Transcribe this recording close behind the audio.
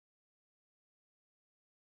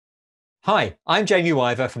Hi, I'm Jamie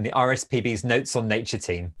Wyver from the RSPB's Notes on Nature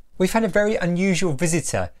team. We've had a very unusual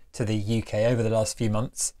visitor to the UK over the last few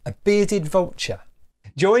months, a bearded vulture.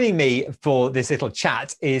 Joining me for this little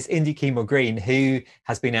chat is Indy Kiemel Greene, who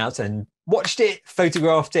has been out and watched it,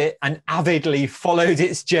 photographed it, and avidly followed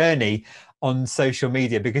its journey on social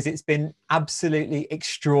media because it's been absolutely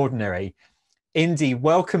extraordinary. Indy,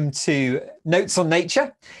 welcome to Notes on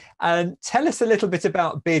Nature. Tell us a little bit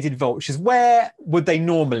about bearded vultures. Where would they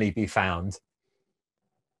normally be found?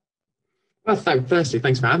 Well, firstly,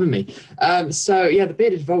 thanks for having me. The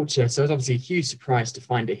bearded vulture. So it's obviously a huge surprise to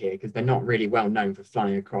find it here because they're not really well known for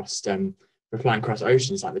flying across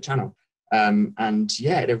oceans like the Channel.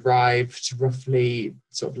 It arrived roughly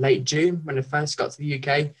sort of late June when it first got to the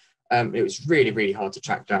UK. It was really, really hard to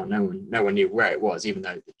track down. No one knew where it was, even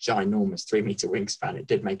though the ginormous 3 meter wingspan, it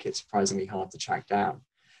did make it surprisingly hard to track down.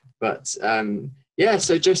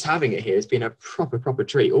 So just having it here has been a proper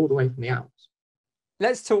treat all the way from the Alps.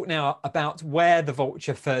 Let's talk now about where the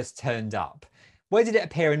vulture first turned up. Where did it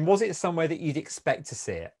appear, and was it somewhere that you'd expect to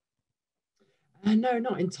see it? No,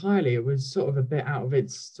 not entirely. It was sort of a bit out of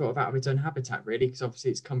its own habitat, really, because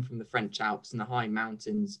obviously it's come from the French Alps and the high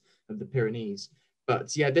mountains of the Pyrenees.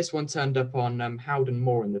 But yeah, this one turned up on Howden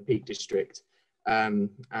Moor in the Peak District, and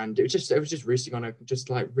it was just roosting on a just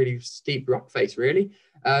like really steep rock face, really.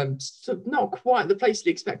 So not quite the place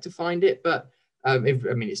you'd expect to find it, but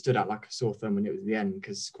it stood out like a sore thumb when it was the end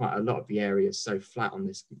because quite a lot of the area is so flat on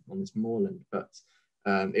this moorland. But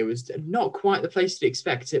it was not quite the place to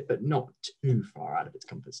expect it, but not too far out of its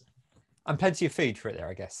comfort zone. And plenty of food for it there,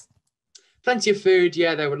 I guess. Plenty of food,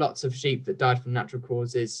 yeah. There were lots of sheep that died from natural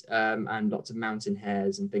causes, and lots of mountain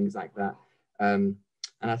hares and things like that.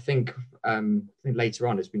 And I think later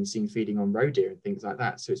on it's been seen feeding on roe deer and things like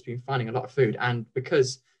that. So it's been finding a lot of food, and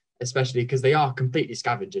especially because they are completely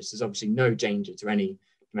scavengers, there's obviously no danger to any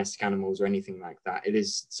domestic animals or anything like that. It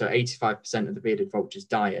is so 85% of the bearded vulture's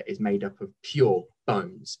diet is made up of pure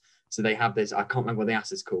bones. So they have this, I can't remember what the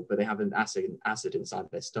acid's called, but they have an acid inside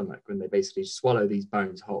their stomach when they basically swallow these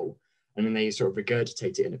bones whole, and then they sort of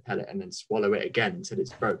regurgitate it in a pellet and then swallow it again until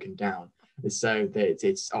it's broken down. And so they're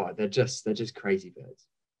just crazy birds.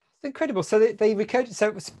 It's incredible. So they regurgitate. So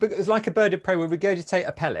it was like a bird of prey will regurgitate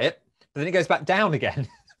a pellet, but then it goes back down again.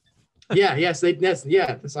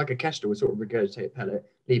 It's like a kestrel would sort of regurgitate a pellet,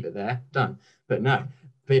 leave it there, done. But no,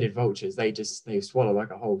 bearded vultures, they swallow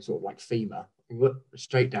like a whole sort of like femur,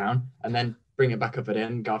 straight down, and then bring it back up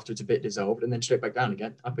again after it's a bit dissolved, and then straight back down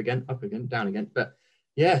again, up again, down again. But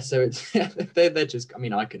yeah, so it's they're just. I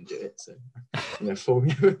mean, I can do it, so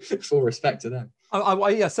full respect to them.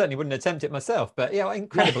 I certainly wouldn't attempt it myself, but yeah,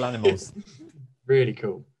 incredible animals. Really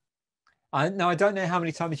cool. I don't know how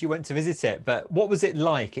many times you went to visit it, but what was it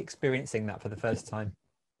like experiencing that for the first time?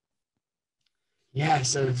 Yeah,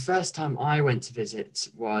 so the first time I went to visit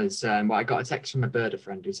was, I got a text from a birder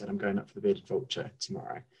friend who said, I'm going up for the bearded vulture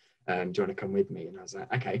tomorrow. Do you want to come with me? And I was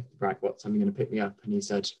like, okay, right, what time are you going to pick me up? And he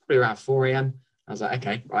said, probably around 4 a.m. I was like,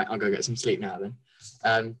 okay, right, I'll go get some sleep now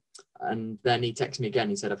then. And then he texted me again.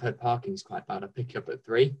 He said, I've heard parking's quite bad. I'll pick you up at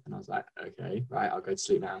 3. And I was like, okay, right, I'll go to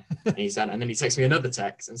sleep now. And then he texted me another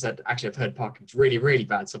text and said, actually, I've heard parking's really, really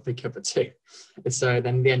bad. So I'll pick you up at 2. And so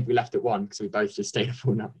then in the end, we left at 1 because we both just stayed up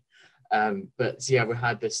all night. We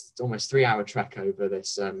had this almost 3-hour trek over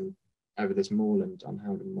this moorland on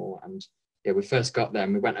Howden Moor. And yeah, we first got there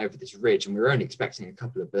and we went over this ridge and we were only expecting a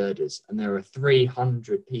couple of birders. And there were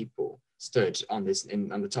 300 people stood on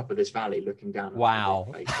the top of this valley looking down. Wow.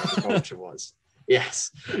 Where the vulture was.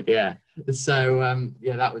 Yes. Yeah. So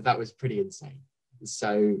that was pretty insane.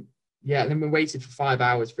 So yeah, and then we waited for 5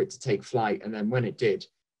 hours for it to take flight, and then when it did,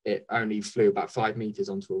 it only flew about 5 meters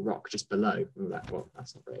onto a rock just below. We were like, well,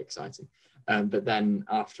 that's not very exciting. But then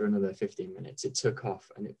after another 15 minutes, it took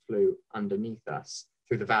off and it flew underneath us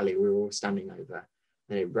through the valley we were all standing over.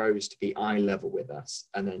 And it rose to be eye level with us,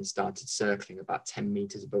 and then started circling about 10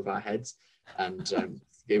 meters above our heads. And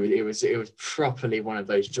it was properly one of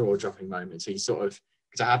those jaw-dropping moments. So you sort of,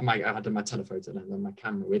 because I had my telephoto and then my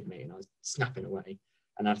camera with me, and I was snapping away.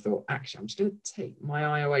 And I thought, actually, I'm just going to take my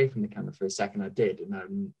eye away from the camera for a second. I did,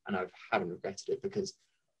 and I haven't regretted it, because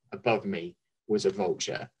above me was a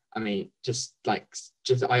vulture. I mean,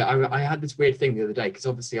 I had this weird thing the other day, because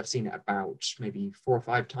obviously I've seen it about maybe 4 or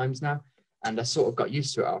 5 times now. And I sort of got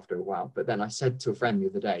used to it after a while. But then I said to a friend the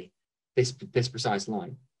other day, this precise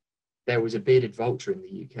line: there was a bearded vulture in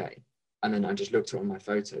the UK. And then I just looked at all my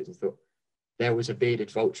photos and thought, there was a bearded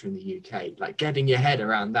vulture in the UK. Like, getting your head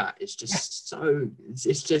around that is just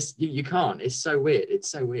it's just, you can't. It's so weird. It's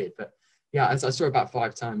so weird. But yeah, as I saw it about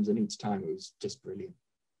 5 times, and each time it was just brilliant.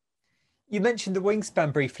 You mentioned the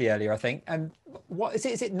wingspan briefly earlier, I think. And what is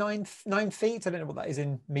it? Is it 9 feet? I don't know what that is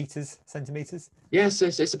in meters, centimeters. Yeah, so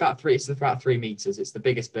it's about three. It's about 3 meters. It's the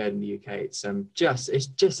biggest bird in the UK. It's just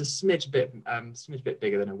a smidge bit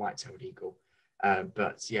bigger than a white-tailed eagle.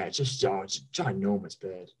 But yeah, it's a ginormous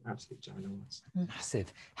bird, absolutely ginormous.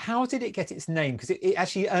 Massive. How did it get its name? Because it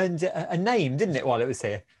actually earned a name, didn't it, while it was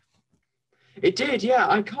here? It did, yeah.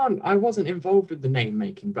 I wasn't involved with the name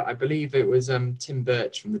making, but I believe it was Tim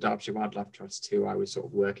Birch from the Derbyshire Wildlife Trust who I was sort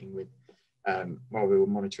of working with while we were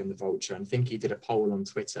monitoring the vulture. And I think he did a poll on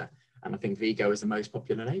Twitter, and I think Vigo is the most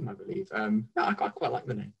popular name, I believe. No, I quite like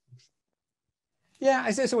the name. Yeah,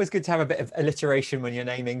 it's always good to have a bit of alliteration when you're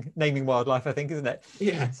naming wildlife, I think, isn't it?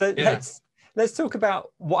 Yeah. So yeah. let's talk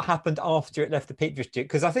about what happened after it left the Peak District,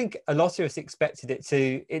 because I think a lot of us expected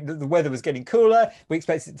the weather was getting cooler. We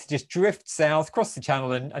expected it to just drift south, cross the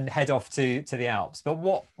channel, and head off to the Alps. But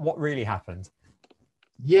what really happened?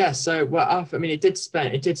 Yeah, so I mean, it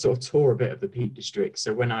did sort of tour a bit of the Peak District.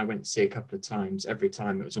 So when I went to see a couple of times, every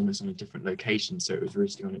time it was almost on a different location. So it was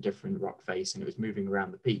roosting on a different rock face, and it was moving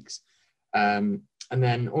around the peaks. And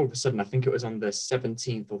then all of a sudden, I think it was on the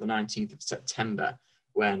 17th or the 19th of September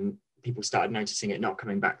when people started noticing it not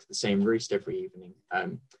coming back to the same roost every evening.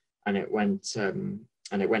 And it went a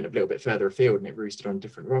little bit further afield, and it roosted on a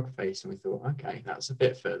different rock face. And we thought, okay, that's a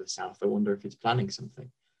bit further south. I wonder if it's planning something.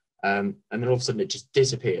 And then all of a sudden, it just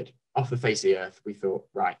disappeared off the face of the earth. We thought,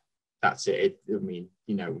 right, that's it. I mean,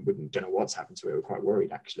 we don't know what's happened to it. We're quite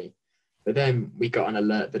worried, actually. But then we got an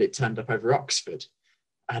alert that it turned up over Oxford.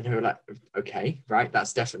 And we were like, okay, right,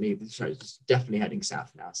 it's definitely heading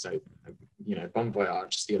south now. So, bon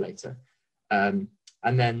voyage, see you later. And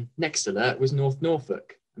then next alert was North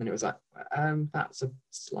Norfolk. And then it was like, that's a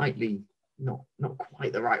slightly not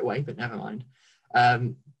quite the right way, but never mind.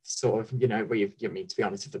 Sort of, to be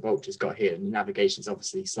honest, if the vultures got here, and the navigation's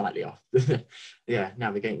obviously slightly off. Yeah,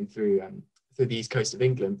 navigating through the east coast of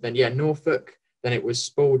England. Then Norfolk. Then it was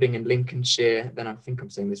Spalding and Lincolnshire. Then I think I'm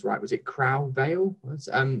saying this right. Was it Crow Vale?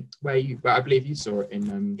 Where I believe you saw it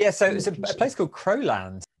in. Yeah, so it's a place called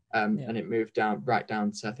Crowland. And it moved right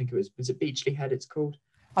down to, I think it was it Beachley Head? It's called.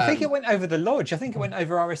 I think it went over the lodge. I think it went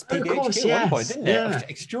over RSPB HQ at one point, didn't it? Yeah.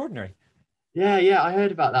 Extraordinary. Yeah, I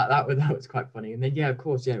heard about that. That was quite funny. And then of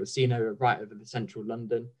course, it was seen right over the central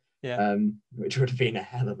London. Yeah. Which would have been a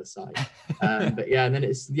hell of a sight. But and then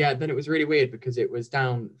it was really weird because it was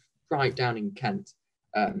right down in Kent,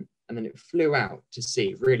 and then it flew out to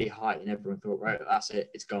sea really high, and everyone thought, right, that's it,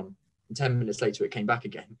 it's gone. And 10 minutes later, it came back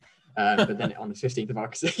again. But then on the 15th of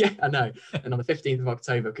October, yeah, I know. And on the 15th of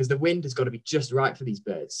October, because the wind has got to be just right for these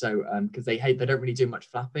birds. So because they don't really do much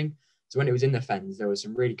flapping. So when it was in the fens, there were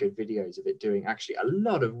some really good videos of it doing actually a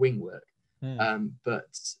lot of wing work.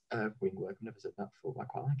 But wing work, I've never said that before, but I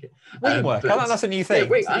quite like it. Wing work, that's a new thing.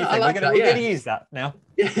 I like that. We're going to use that now.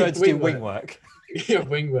 Birds do wing work. Yeah,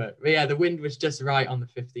 wing work. But yeah, the wind was just right on the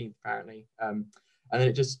 15th apparently, and then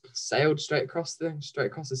it just sailed straight across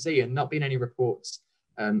the sea, and not been any reports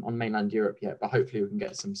on mainland Europe yet. But hopefully we can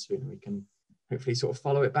get some soon. We can hopefully sort of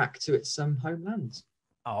follow it back to its homeland.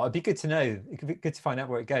 Oh, it'd be good to know. It could be good to find out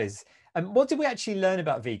where it goes. And what did we actually learn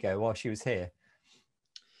about Vigo while she was here?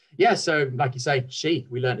 Yeah, so like you say,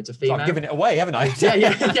 we learned it's a female. So I'm giving it away, haven't I?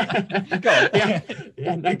 Yeah. Go on.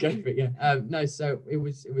 Yeah, no, go for it. Yeah. No, so it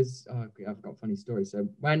was. Oh, I've got a funny story. So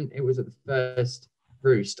when it was at the first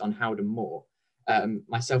roost on Howden Moor,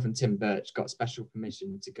 myself and Tim Birch got special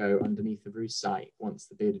permission to go underneath the roost site once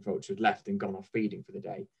the bearded vulture had left and gone off feeding for the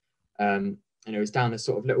day. And it was down a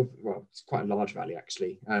sort of little, well, it's quite a large valley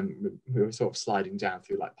actually. We were sort of sliding down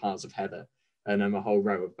through like piles of heather, and a whole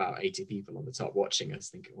row of about 80 people on the top watching us,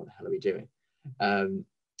 thinking, "What the hell are we doing?" And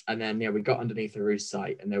then we got underneath the roost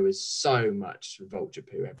site, and there was so much vulture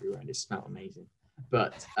poo everywhere, and it smelled amazing.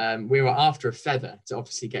 But we were after a feather to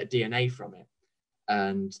obviously get DNA from it,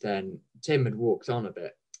 and then Tim had walked on a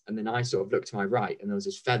bit, and then I sort of looked to my right, and there was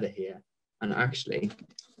this feather here, and actually,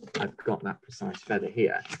 I've got that precise feather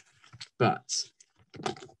here, but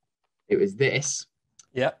it was this.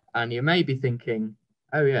 Yeah. And you may be thinking,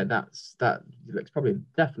 oh yeah, that looks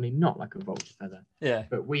definitely not like a vulture feather. Yeah.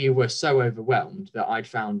 But we were so overwhelmed that I'd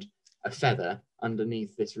found a feather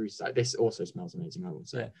underneath this roost site. This also smells amazing, I will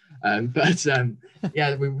say.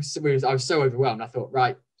 Yeah. I was so overwhelmed. I thought,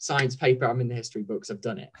 right, science paper, I'm in the history books, I've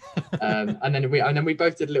done it. And then we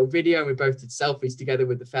both did a little video, and we both did selfies together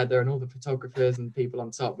with the feather, and all the photographers and people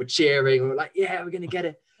on top were cheering. We were like, yeah, we're gonna get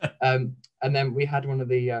it. And then we had one of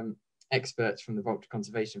the experts from the Vulture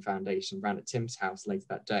Conservation Foundation ran at Tim's house later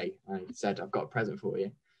that day. I said, I've got a present for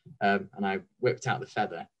you. And I whipped out the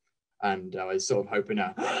feather, and I was sort of hoping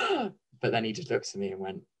but then he just looked at me and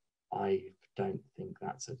went, I don't think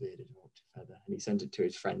that's a bearded vulture feather. And he sent it to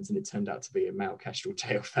his friends, and it turned out to be a male kestrel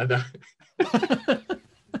tail feather.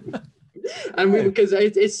 And because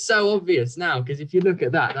it's so obvious now, because if you look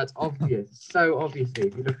at that, that's obvious. So obviously,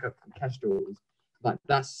 if you look up kestrels, like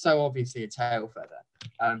that's so obviously a tail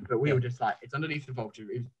feather. But we were just like, it's underneath the vulture.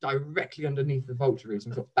 It was directly underneath the vulture roost.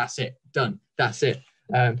 And we thought, that's it, done, that's it.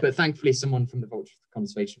 But thankfully, someone from the Vulture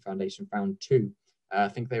Conservation Foundation found two. I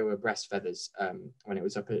think they were breast feathers when it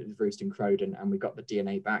was up at the roost in Croydon, and we got the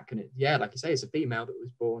DNA back. And like you say, it's a female that was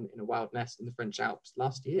born in a wild nest in the French Alps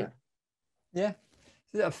last year. Yeah,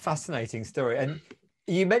 it's a fascinating story. And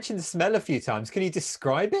you mentioned the smell a few times. Can you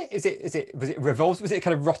describe it? Was it revolves? Was it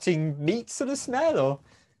kind of rotting meat sort of smell, or?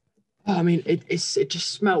 Oh, I mean, it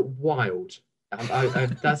just smelled wild.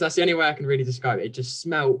 That's the only way I can really describe it. It just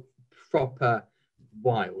smelled proper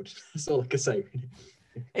wild. That's all I can say.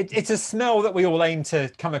 It's a smell that we all aim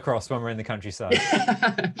to come across when we're in the countryside.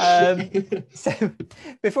 So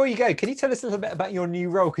before you go, can you tell us a little bit about your new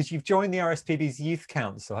role? Because you've joined the RSPB's Youth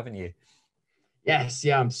Council, haven't you? Yes,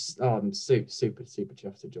 yeah, I'm super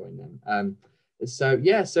chuffed to join them. So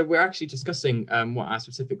we're actually discussing what our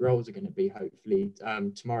specific roles are going to be, hopefully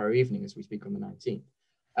tomorrow evening as we speak on the 19th.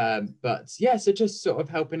 So just sort of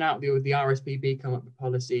helping out the RSPB come up with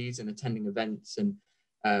policies and attending events, and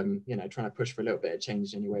trying to push for a little bit of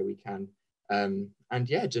change any way we can.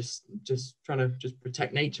 Just trying to just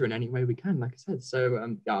protect nature in any way we can, like I said. So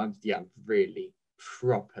I'm really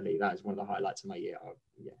properly, that is one of the highlights of my year.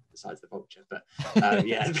 Besides the vulture, but I'm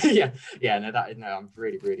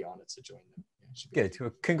really honoured to join them. Good.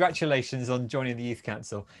 Well, congratulations on joining the Youth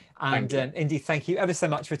Council. And Indy, thank you ever so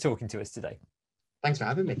much for talking to us today. Thanks for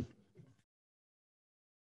having me.